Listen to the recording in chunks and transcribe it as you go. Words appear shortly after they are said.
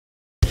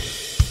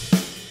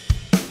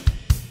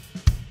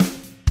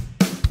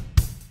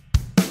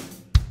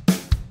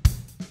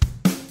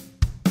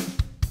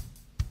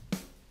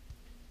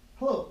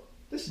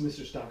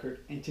Mr. Stockert,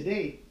 and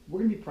today we're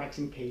going to be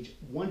practicing page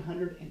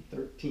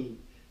 113.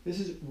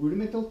 This is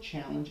Rudimental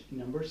Challenge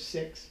number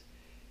 6,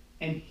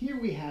 and here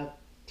we have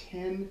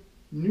 10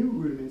 new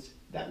rudiments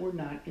that were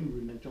not in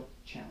Rudimental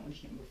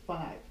Challenge number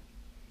 5.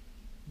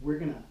 We're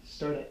going to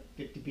start at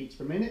 50 beats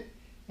per minute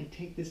and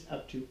take this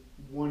up to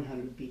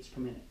 100 beats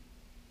per minute.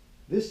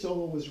 This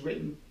solo was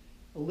written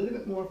a little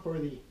bit more for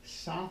the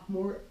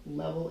sophomore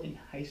level in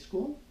high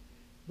school,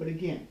 but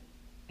again,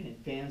 an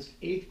advanced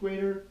 8th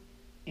grader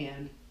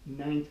and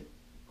 9th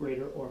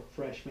grader or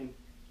freshman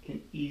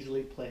can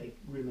easily play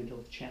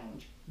Rudimental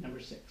Challenge number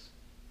 6.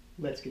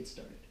 Let's get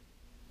started.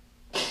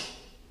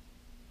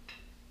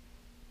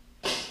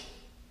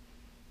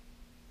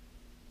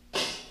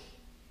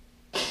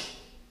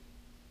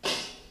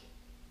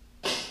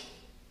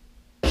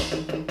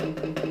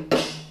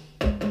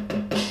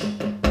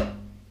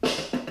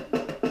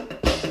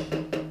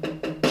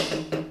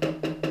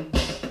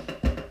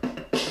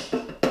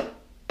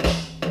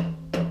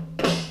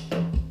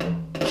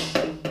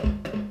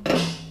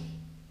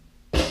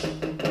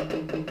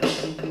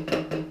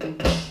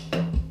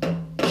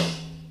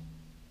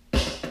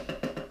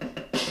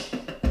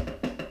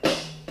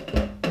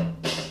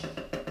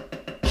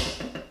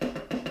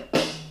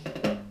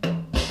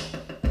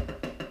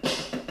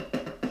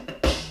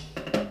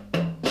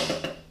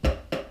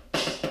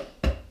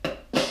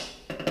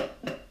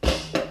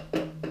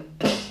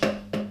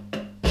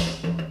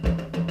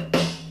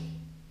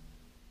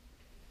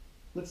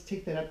 Let's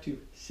take that up to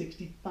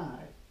 65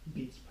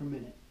 beats per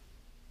minute.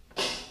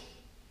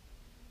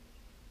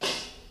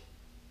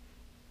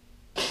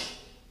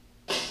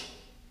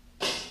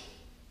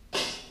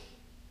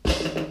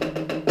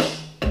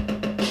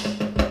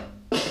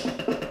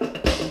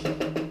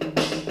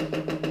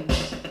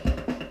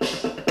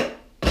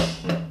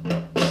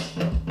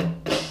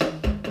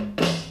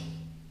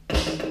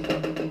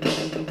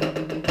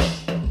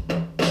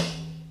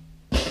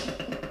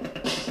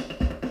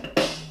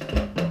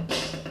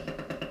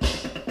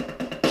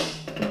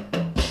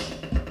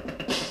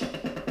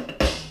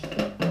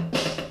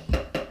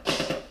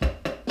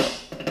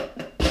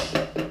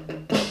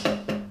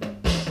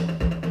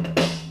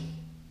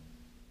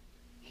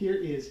 Here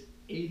is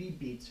 80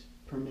 beats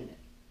per minute.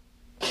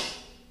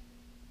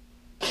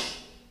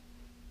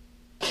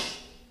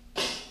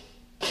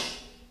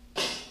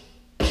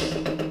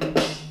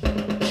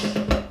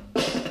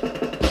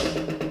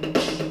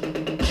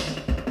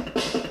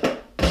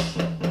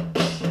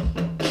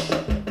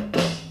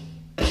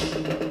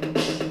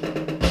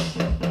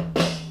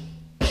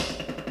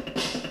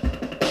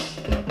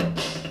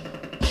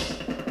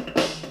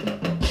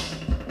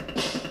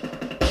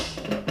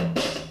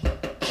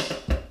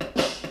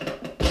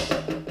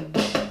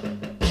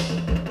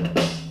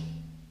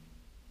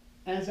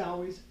 As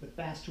always, the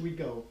faster we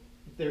go,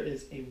 if there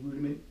is a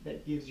rudiment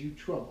that gives you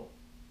trouble,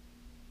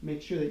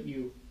 make sure that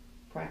you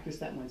practice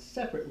that one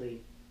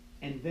separately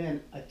and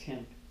then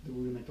attempt the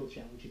Rudimental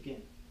Challenge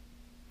again.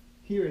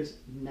 Here is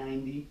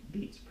 90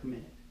 beats per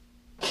minute.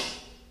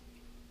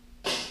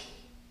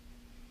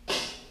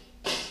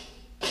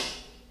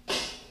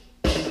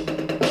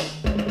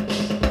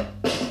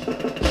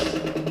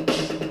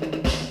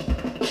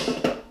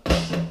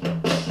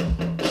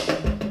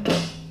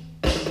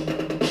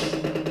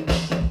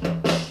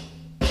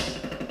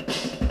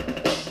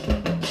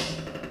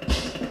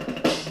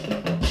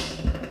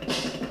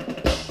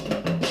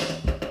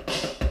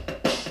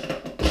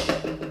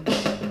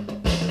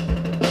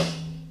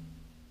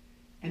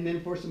 And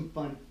then for some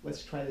fun,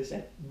 let's try this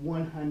at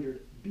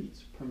 100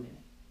 beats per minute.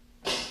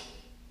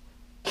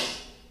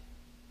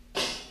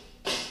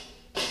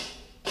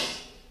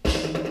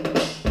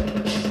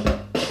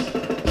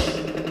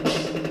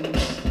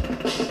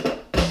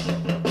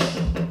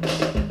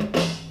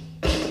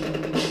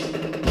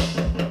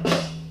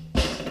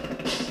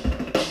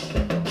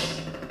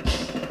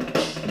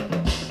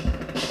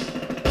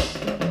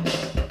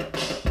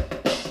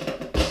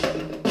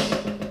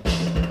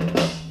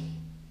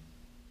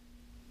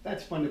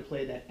 That's fun to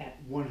play that at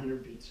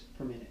 100 beats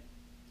per minute.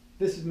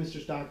 This is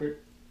Mr. Stockert,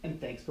 and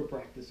thanks for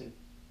practicing.